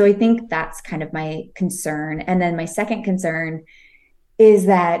 So I think that's kind of my concern. And then my second concern is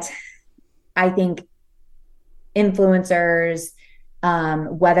that I think influencers,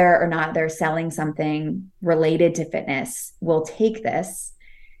 whether or not they're selling something related to fitness, will take this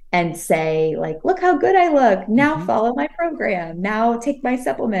and say like, look how good I look. Now follow my program. Now take my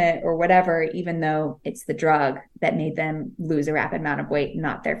supplement or whatever, even though it's the drug that made them lose a rapid amount of weight,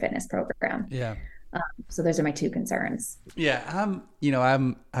 not their fitness program. Yeah. So those are my two concerns. Yeah.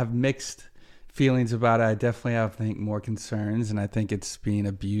 I've mixed feelings about it. I definitely have, I think, more concerns, and I think it's being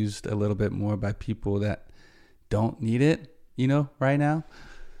abused a little bit more by people that don't need it, right now.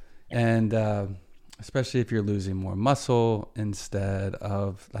 And especially if you're losing more muscle instead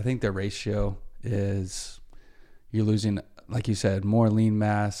of, I think the ratio is you're losing, like you said, more lean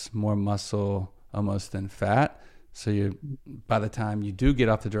mass, more muscle almost than fat. So by the time you do get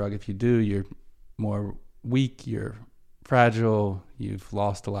off the drug, if you do, you're more weak, you're fragile, you've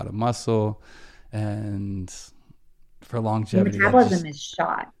lost a lot of muscle, and for longevity, Your metabolism is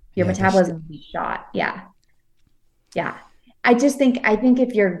shot. Your metabolism is shot. Yeah. Yeah. I think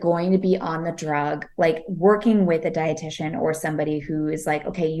if you're going to be on the drug, like working with a dietitian or somebody who is like,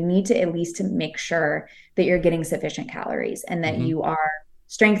 okay, you need to at least to make sure that you're getting sufficient calories and that you are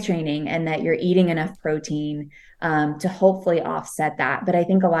strength training and that you're eating enough protein to hopefully offset that. But I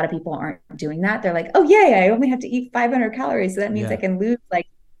think a lot of people aren't doing that. They're like, oh, yay, I only have to eat 500 calories. So that means I can lose like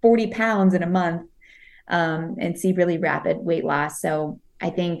 40 pounds in a month and see really rapid weight loss. So I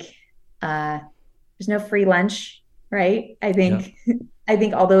think there's no free lunch, right? I think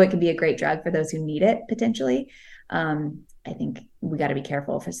although it can be a great drug for those who need it potentially, I think we got to be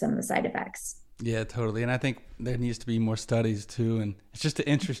careful for some of the side effects. Yeah, totally. And I think there needs to be more studies too. And it's just an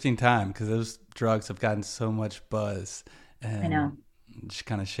interesting time because those drugs have gotten so much buzz. And I know. Just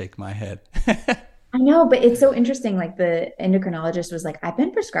kind of shake my head. I know, but it's so interesting. Like the endocrinologist was like, I've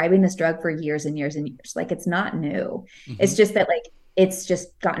been prescribing this drug for years and years and years. Like it's not new. It's just that like it's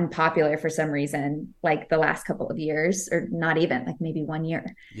just gotten popular for some reason, like the last couple of years, or not even like maybe 1 year.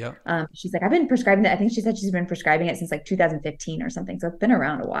 Yep. She's like, I've been prescribing that. I think she said she's been prescribing it since like 2015 or something. So it's been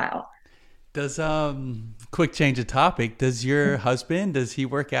around a while. Does quick change of topic? Does your husband, does he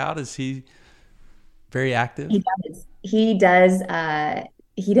work out? Is he very active? He does. He does.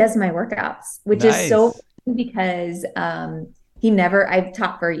 He does my workouts, which is so funny because I've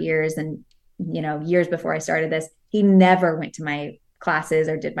taught for years and years before I started this, he never went to my classes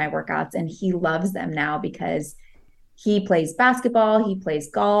or did my workouts, and he loves them now because he plays basketball, he plays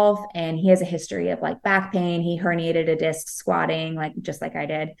golf, and he has a history of like back pain. He herniated a disc squatting, like just like I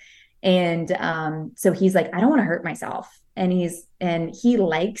did. And so he's like, I don't want to hurt myself. And he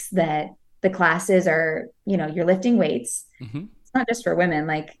likes that the classes are, you're lifting weights. It's not just for women.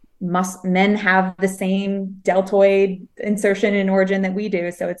 Like men have the same deltoid insertion and origin that we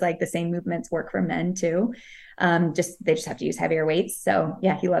do. So it's like the same movements work for men too. They just have to use heavier weights. So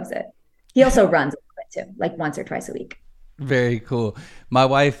yeah, he loves it. He also runs a little bit too, like once or twice a week. Very cool. My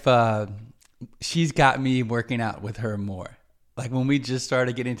wife, she's got me working out with her more. Like when we just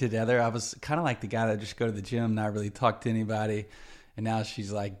started getting together, I was kind of like the guy that just go to the gym, not really talk to anybody. And now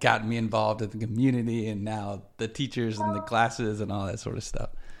she's like gotten me involved in the community and now the teachers and the classes and all that sort of stuff.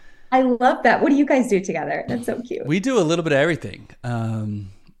 I love that. What do you guys do together? That's so cute. We do a little bit of everything.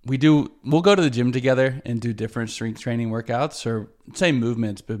 We'll go to the gym together and do different strength training workouts or same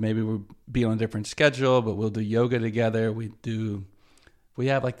movements, but maybe we'll be on a different schedule, but we'll do yoga together. We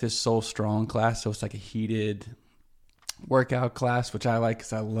have like this Soul Strong class. So it's like a heated workout class, which I like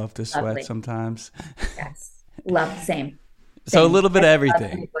because I love to sweat sometimes. Yes. Love the same. So a little bit of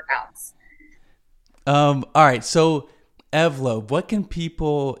everything. Workouts. All right. So Evlo, what can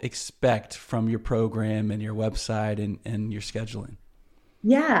people expect from your program and your website and your scheduling?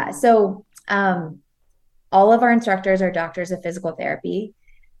 Yeah. So all of our instructors are doctors of physical therapy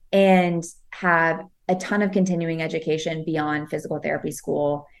and have a ton of continuing education beyond physical therapy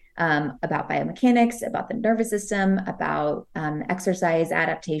school about biomechanics, about the nervous system, about exercise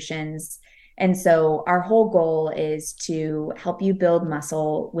adaptations. And so our whole goal is to help you build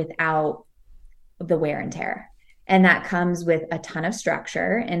muscle without the wear and tear. And that comes with a ton of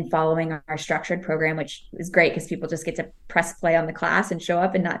structure and following our structured program, which is great because people just get to press play on the class and show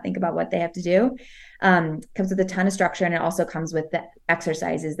up and not think about what they have to do. Comes with a ton of structure, and it also comes with the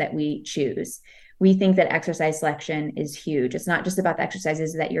exercises that we choose. We think that exercise selection is huge. It's not just about the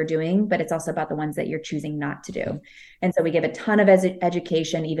exercises that you're doing, but it's also about the ones that you're choosing not to do. And so we give a ton of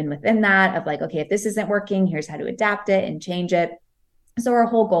education even within that of like, okay, if this isn't working, here's how to adapt it and change it. So our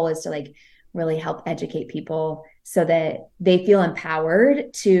whole goal is to like really help educate people so that they feel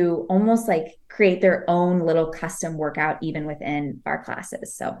empowered to almost like create their own little custom workout even within our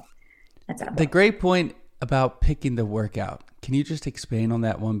classes. So that's the great point about picking the workout. Can you just expand on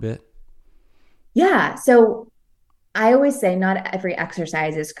that one bit? Yeah. So I always say not every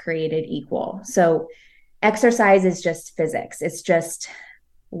exercise is created equal. So exercise is just physics. It's just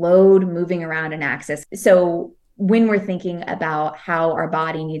load moving around an axis. So when we're thinking about how our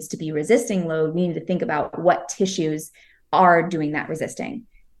body needs to be resisting load, we need to think about what tissues are doing that resisting.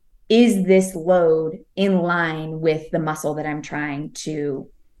 Is this load in line with the muscle that I'm trying to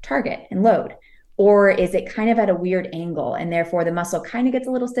target and load? Or is it kind of at a weird angle, and therefore the muscle kind of gets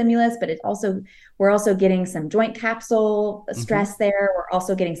a little stimulus, but we're also getting some joint capsule stress there. We're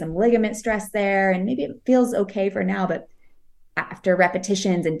also getting some ligament stress there, and maybe it feels okay for now, but after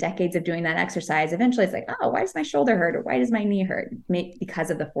repetitions and decades of doing that exercise, eventually it's like, oh, why does my shoulder hurt, or why does my knee hurt?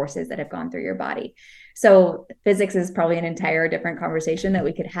 Because of the forces that have gone through your body. So physics is probably an entire different conversation that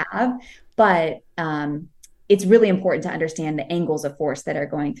we could have, but it's really important to understand the angles of force that are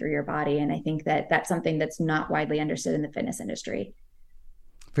going through your body. And I think that that's something that's not widely understood in the fitness industry.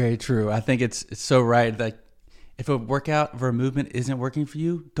 Very true. I think it's so right. Like if a workout or a movement isn't working for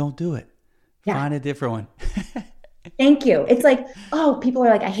you, don't do it. Yeah. Find a different one. Thank you. It's like, oh, people are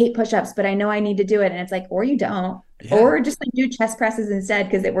like, I hate push-ups, but I know I need to do it. And it's like, or you don't, or just like do chest presses instead,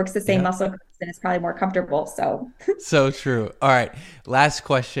 because it works the same muscle groups and it's probably more comfortable. So true. All right. Last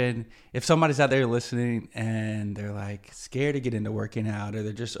question. If somebody's out there listening and they're like scared to get into working out, or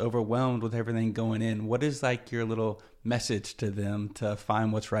they're just overwhelmed with everything going in, what is like your little message to them to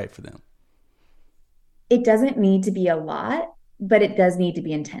find what's right for them? It doesn't need to be a lot, but it does need to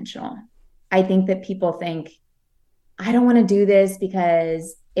be intentional. I think that people think, I don't want to do this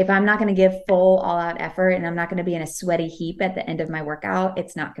because if I'm not going to give full all out effort and I'm not going to be in a sweaty heap at the end of my workout,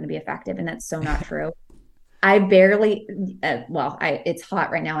 it's not going to be effective. And that's so not true. I barely, it's hot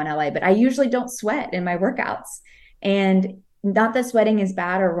right now in LA, but I usually don't sweat in my workouts. And not that sweating is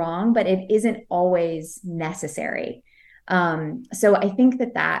bad or wrong, but it isn't always necessary. So I think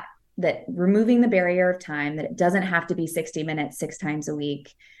that removing the barrier of time, that it doesn't have to be 60 minutes 6 times a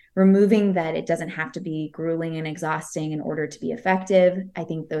week, removing that it doesn't have to be grueling and exhausting in order to be effective. I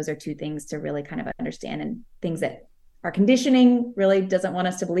think those are 2 things to really kind of understand, and things that our conditioning really doesn't want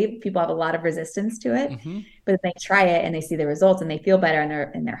us to believe. People have a lot of resistance to it, but if they try it and they see the results and they feel better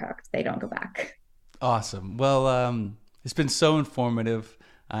and they're hooked, they don't go back. Awesome. Well, it's been so informative.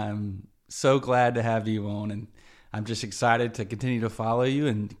 I'm so glad to have you on, and I'm just excited to continue to follow you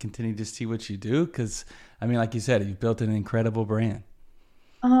and continue to see what you do. Cause I mean, like you said, you've built an incredible brand.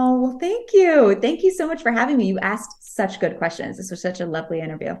 Oh, well, thank you. Thank you so much for having me. You asked such good questions. This was such a lovely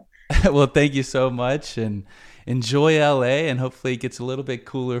interview. Well, thank you so much, and enjoy LA, and hopefully it gets a little bit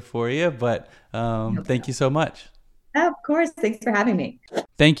cooler for you. But thank you so much. Of course. Thanks for having me.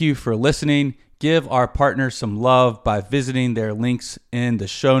 Thank you for listening. Give our partners some love by visiting their links in the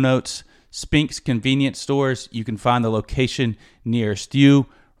show notes. Spink's Convenience Stores, you can find the location nearest you.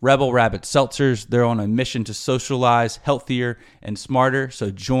 Rebel Rabbit Seltzers, they're on a mission to socialize healthier and smarter,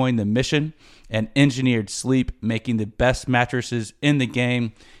 so join the mission. And Engineered Sleep, making the best mattresses in the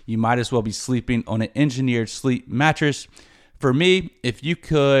game. You might as well be sleeping on an Engineered Sleep mattress. For me, if you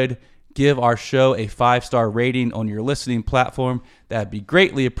could give our show a 5-star rating on your listening platform, that'd be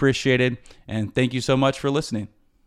greatly appreciated. And thank you so much for listening.